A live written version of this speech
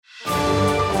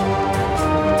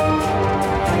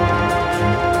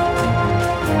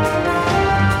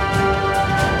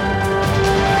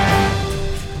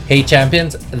Hey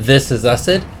champions, this is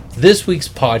Asid. This week's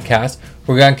podcast,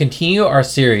 we're going to continue our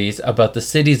series about the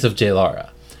cities of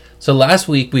Jalara. So last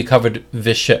week we covered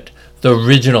Vishud, the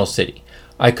original city.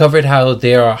 I covered how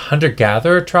they are a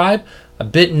hunter-gatherer tribe, a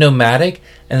bit nomadic,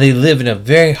 and they live in a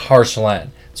very harsh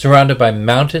land, surrounded by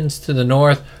mountains to the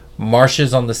north,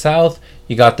 marshes on the south,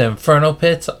 you got the inferno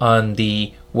pits on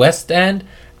the west end,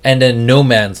 and then no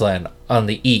man's land on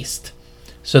the east.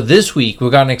 So this week we're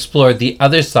going to explore the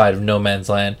other side of no man's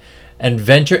land and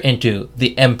venture into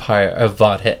the empire of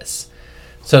Vadhis.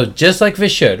 So just like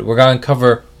Vishud, we're going to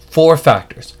cover 4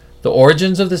 factors: the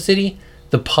origins of the city,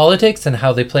 the politics and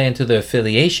how they play into the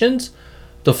affiliations,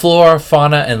 the flora,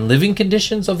 fauna, and living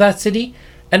conditions of that city,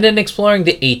 and then exploring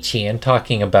the Aichi and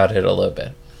talking about it a little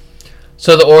bit.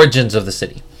 So the origins of the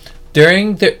city.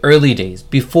 During the early days,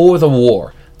 before the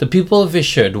war, the people of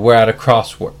Vishud were at a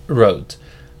crossroads.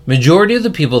 Majority of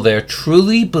the people there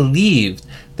truly believed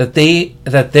that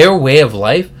their way of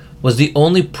life was the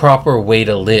only proper way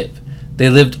to live. They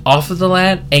lived off of the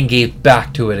land and gave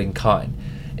back to it in kind.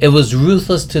 It was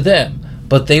ruthless to them,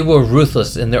 but they were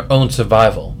ruthless in their own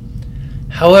survival.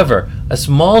 However, a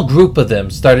small group of them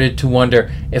started to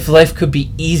wonder if life could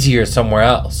be easier somewhere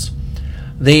else.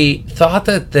 They thought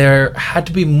that there had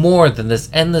to be more than this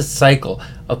endless cycle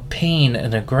of pain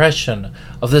and aggression,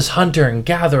 of this hunter and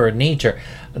gatherer nature,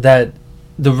 that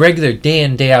the regular day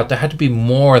in day out, there had to be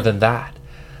more than that.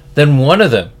 Then one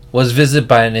of them was visited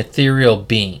by an ethereal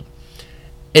being.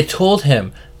 It told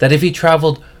him that if he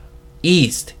traveled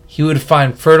east, he would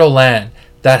find fertile land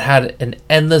that had an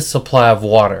endless supply of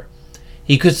water.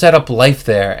 He could set up life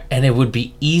there and it would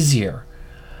be easier.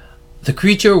 The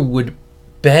creature would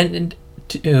bend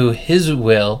to his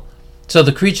will, so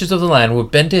the creatures of the land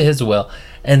would bend to his will,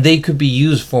 and they could be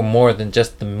used for more than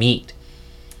just the meat.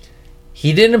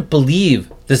 He didn't believe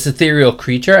this ethereal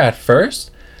creature at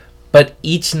first, but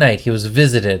each night he was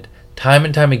visited time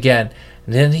and time again,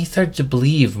 and then he started to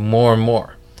believe more and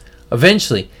more.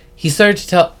 Eventually, he started to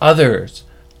tell others,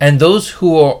 and those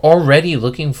who were already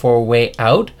looking for a way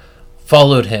out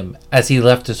followed him as he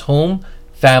left his home,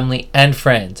 family, and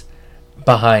friends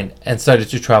behind and started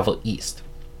to travel east.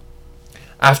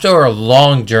 After a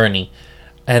long journey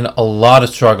and a lot of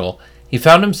struggle, he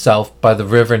found himself by the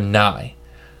river Nai.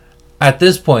 At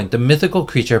this point, the mythical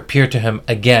creature appeared to him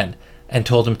again and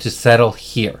told him to settle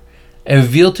here, and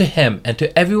revealed to him and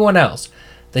to everyone else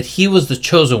that he was the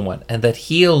chosen one and that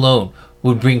he alone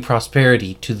would bring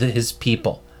prosperity to his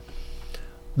people.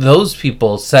 Those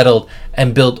people settled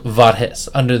and built Vadhis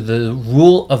under the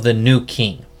rule of the new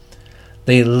king.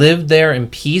 They lived there in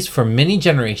peace for many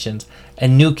generations,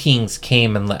 and new kings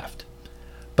came and left.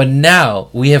 But now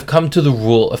we have come to the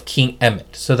rule of King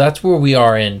Emmet, so that's where we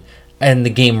are in the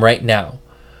game right now.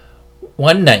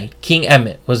 One night, King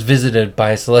Emmet was visited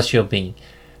by a celestial being,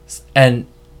 and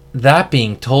that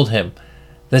being told him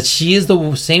that she is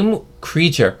the same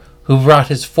creature who brought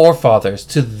his forefathers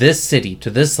to this city,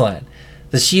 to this land,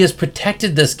 that she has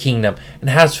protected this kingdom and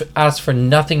has asked for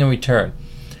nothing in return.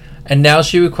 And now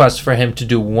she requests for him to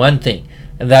do one thing,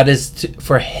 and that is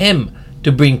for him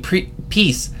to bring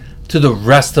peace to the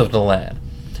rest of the land.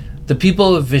 The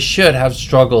people of Vishud have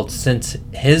struggled since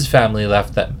his family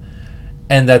left them,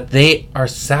 and that they are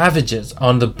savages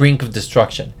on the brink of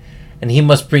destruction, and he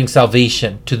must bring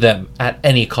salvation to them at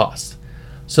any cost.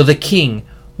 So the king,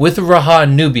 with Raha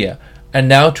and Nubia, are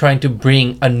now trying to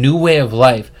bring a new way of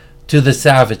life to the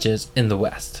savages in the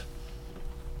west.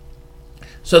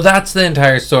 So that's the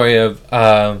entire story of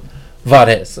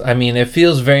Vadhis. I mean, it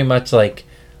feels very much like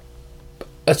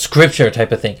a scripture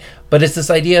type of thing. But it's this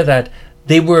idea that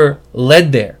they were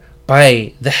led there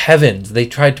by the heavens. They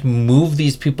tried to move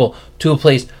these people to a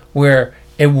place where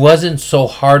it wasn't so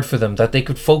hard for them, that they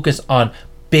could focus on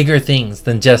bigger things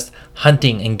than just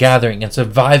hunting and gathering and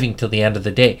surviving till the end of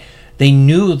the day. They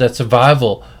knew that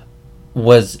survival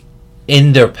was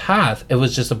in their path. It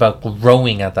was just about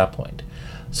growing at that point.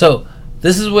 So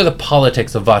this is where the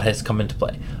politics of Vadhis come into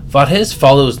play. Vadhis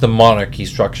follows the monarchy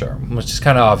structure, which is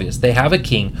kind of obvious. They have a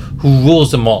king who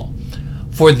rules them all.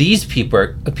 For these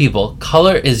people,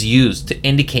 color is used to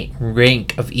indicate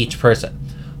rank of each person.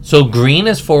 So green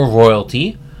is for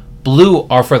royalty, blue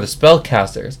are for the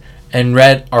spellcasters, and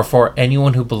red are for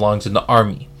anyone who belongs in the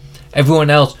army.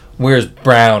 Everyone else wears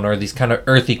brown or these kind of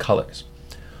earthy colors.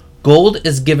 Gold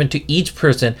is given to each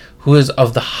person who is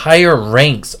of the higher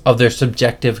ranks of their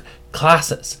subjective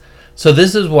classes. So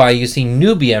this is why you see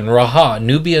Nubia and Raha.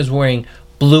 Nubia is wearing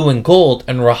blue and gold,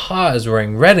 and Raha is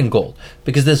wearing red and gold,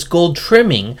 because this gold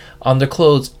trimming on their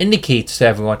clothes indicates to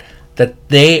everyone that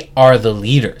they are the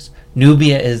leaders.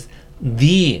 Nubia is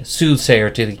the soothsayer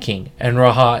to the king, and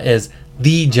Raha is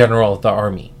the general of the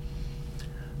army.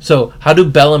 So how do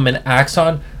Bellum and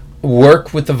Axon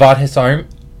work with the Vadhis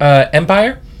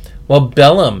Empire? Well,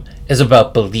 Bellum is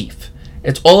about belief.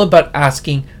 It's all about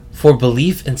asking for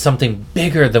belief in something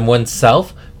bigger than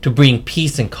oneself to bring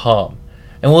peace and calm.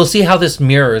 And we'll see how this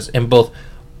mirrors in both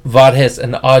Vadhis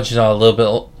and Ajna a little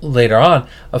bit later on,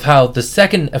 of how the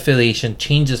second affiliation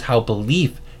changes how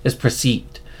belief is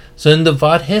perceived. So in the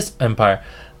Vadhis Empire,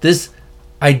 this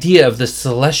idea of the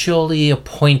celestially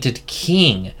appointed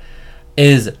king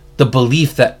is the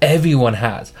belief that everyone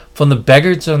has. From the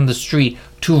beggars on the street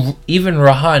to even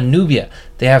Raha and Nubia,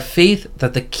 they have faith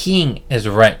that the king is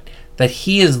right, that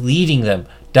he is leading them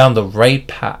down the right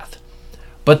path.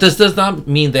 But this does not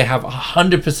mean they have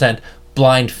 100%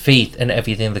 blind faith in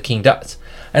everything the king does.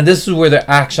 And this is where their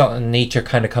action and nature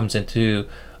kind of comes into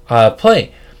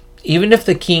play. Even if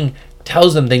the king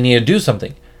tells them they need to do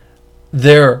something,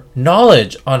 their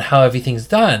knowledge on how everything's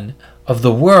done, of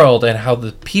the world and how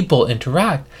the people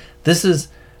interact, this is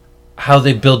how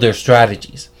they build their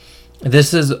strategies.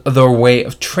 This is their way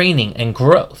of training and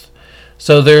growth.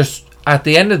 So there's, at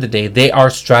the end of the day, they are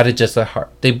strategists at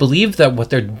heart. They believe that what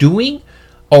they're doing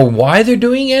or why they're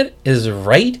doing it is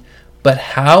right, but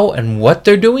how and what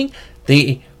they're doing,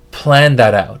 they plan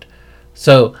that out.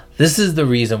 So this is the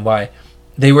reason why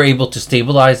they were able to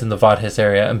stabilize in the Vadhis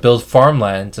area and build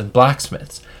farmlands and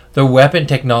blacksmiths. Their weapon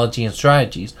technology and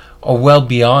strategies are well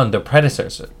beyond their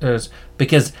predecessors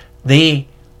because they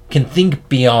can think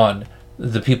beyond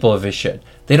the people of Vishud.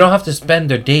 They don't have to spend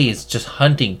their days just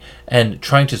hunting and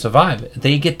trying to survive.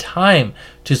 They get time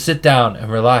to sit down and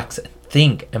relax and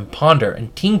think and ponder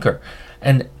and tinker.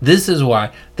 And this is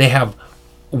why they have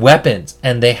weapons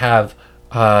and they have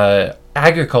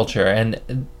agriculture.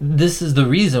 And this is the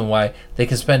reason why they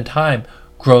can spend time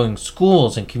growing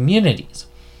schools and communities.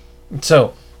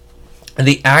 So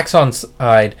the Axon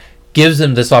side gives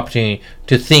them this opportunity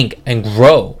to think and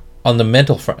grow on the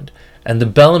mental front. And the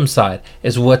Bellum side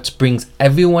is what brings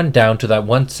everyone down to that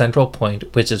one central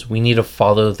point, which is we need to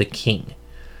follow the king.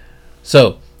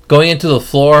 So, going into the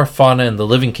flora, fauna, and the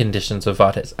living conditions of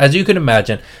Vadhis. As you can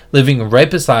imagine, living right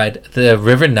beside the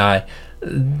River Nai,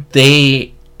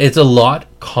 it's a lot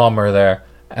calmer there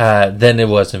than it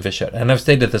was in Vishud. And I've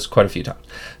stated this quite a few times.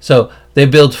 So, they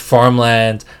built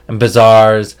farmlands and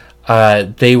bazaars.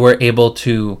 They were able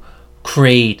to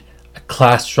create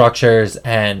class structures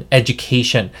and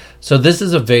education. So this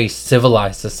is a very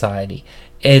civilized society.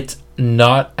 It's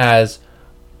not as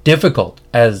difficult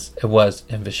as it was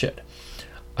in Vishud.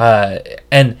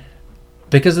 And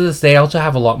because of this, they also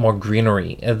have a lot more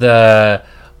greenery. The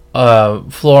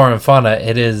flora and fauna,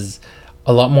 it is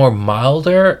a lot more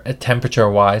milder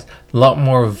temperature-wise, a lot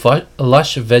more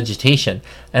lush vegetation.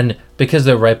 And because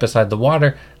they're right beside the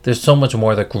water, there's so much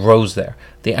more that grows there.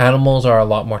 The animals are a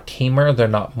lot more tamer. They're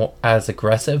not as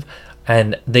aggressive.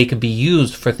 And they could be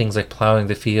used for things like plowing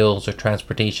the fields or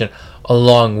transportation,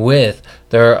 along with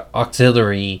their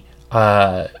auxiliary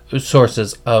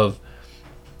sources of,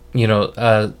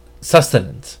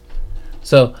 sustenance.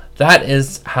 So that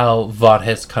is how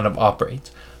Vadhis kind of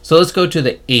operates. So let's go to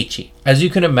the Aichi. As you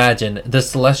can imagine, the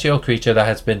celestial creature that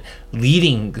has been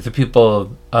leading the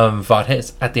people of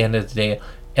Vadhis, at the end of the day,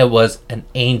 it was an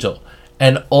angel.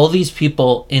 And all these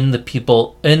people in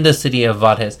the city of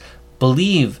Vadhis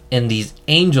believe in these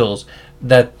angels,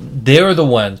 that they're the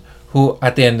ones who,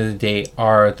 at the end of the day,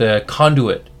 are the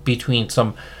conduit between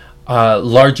some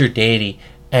larger deity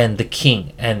and the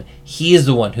king. And he is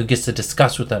the one who gets to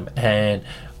discuss with them and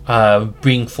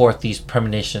bring forth these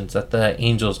premonitions that the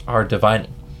angels are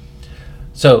divining.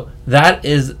 So that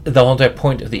is the whole entire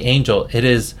point of the angel. It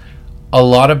is a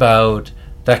lot about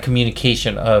that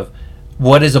communication of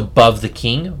what is above the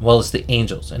king. Well, it's the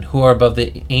angels. And who are above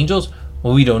the angels?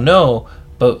 Well, we don't know,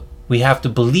 but we have to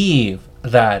believe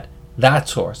that that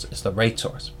source is the right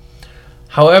source.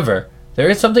 However, there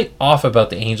is something off about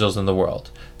the angels in the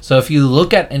world. So if you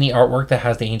look at any artwork that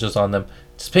has the angels on them,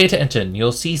 just pay attention.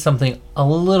 You'll see something a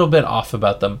little bit off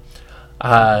about them.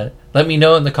 Let me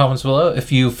know in the comments below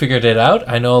if you figured it out.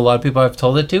 I know a lot of people have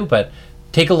told it to, but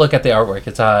take a look at the artwork.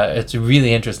 It's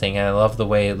really interesting, and I love the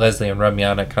way Leslie and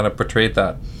Ramiana kind of portrayed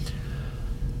that.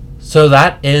 So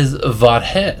that is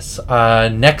Vadhis.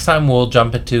 Next time we'll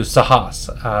jump into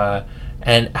Sahas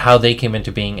and how they came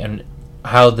into being and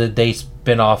how did they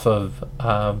spin off of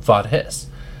Vadhis.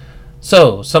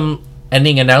 So some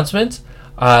ending announcements.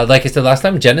 Like I said last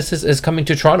time, Genesis is coming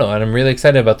to Toronto, and I'm really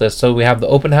excited about this. So we have the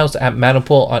open house at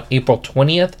Manipool on April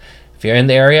 20th. If you're in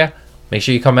the area, make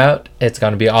sure you come out. It's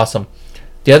going to be awesome.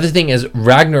 The other thing is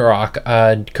Ragnarok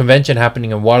convention happening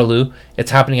in Waterloo.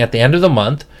 It's happening at the end of the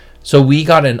month. So we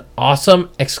got an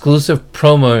awesome exclusive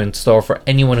promo in store for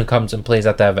anyone who comes and plays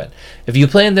at the event. If you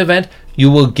play in the event, you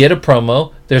will get a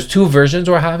promo. There's 2 versions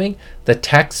we're having, the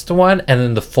text one and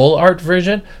then the full art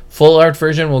version. Full art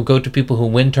version will go to people who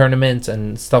win tournaments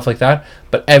and stuff like that,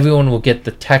 but everyone will get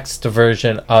the text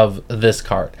version of this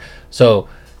card. So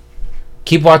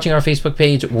keep watching our Facebook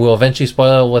page. We'll eventually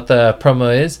spoil what the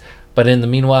promo is, but in the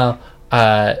meanwhile,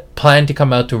 plan to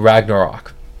come out to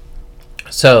Ragnarok.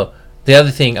 So the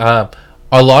other thing, a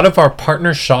lot of our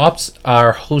partner shops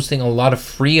are hosting a lot of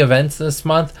free events this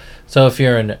month. So if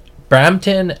you're in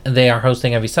Brampton, they are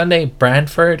hosting every Sunday.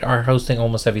 Brantford are hosting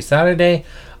almost every Saturday.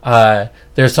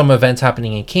 There's some events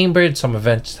happening in Cambridge, some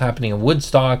events happening in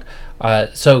Woodstock.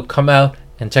 So come out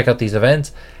and check out these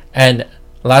events. And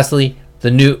lastly, the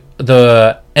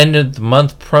end of the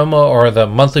month promo, or the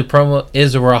monthly promo,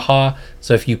 is Raha.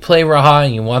 So if you play Raha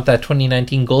and you want that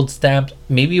 2019 gold stamp,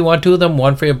 maybe you want 2 of them,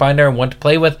 one for your binder and one to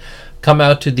play with, come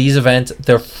out to these events.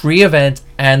 They're free events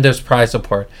and there's prize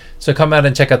support. So come out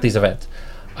and check out these events.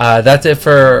 That's it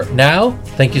for now.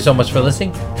 Thank you so much for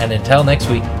listening, and until next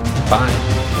week,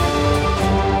 bye.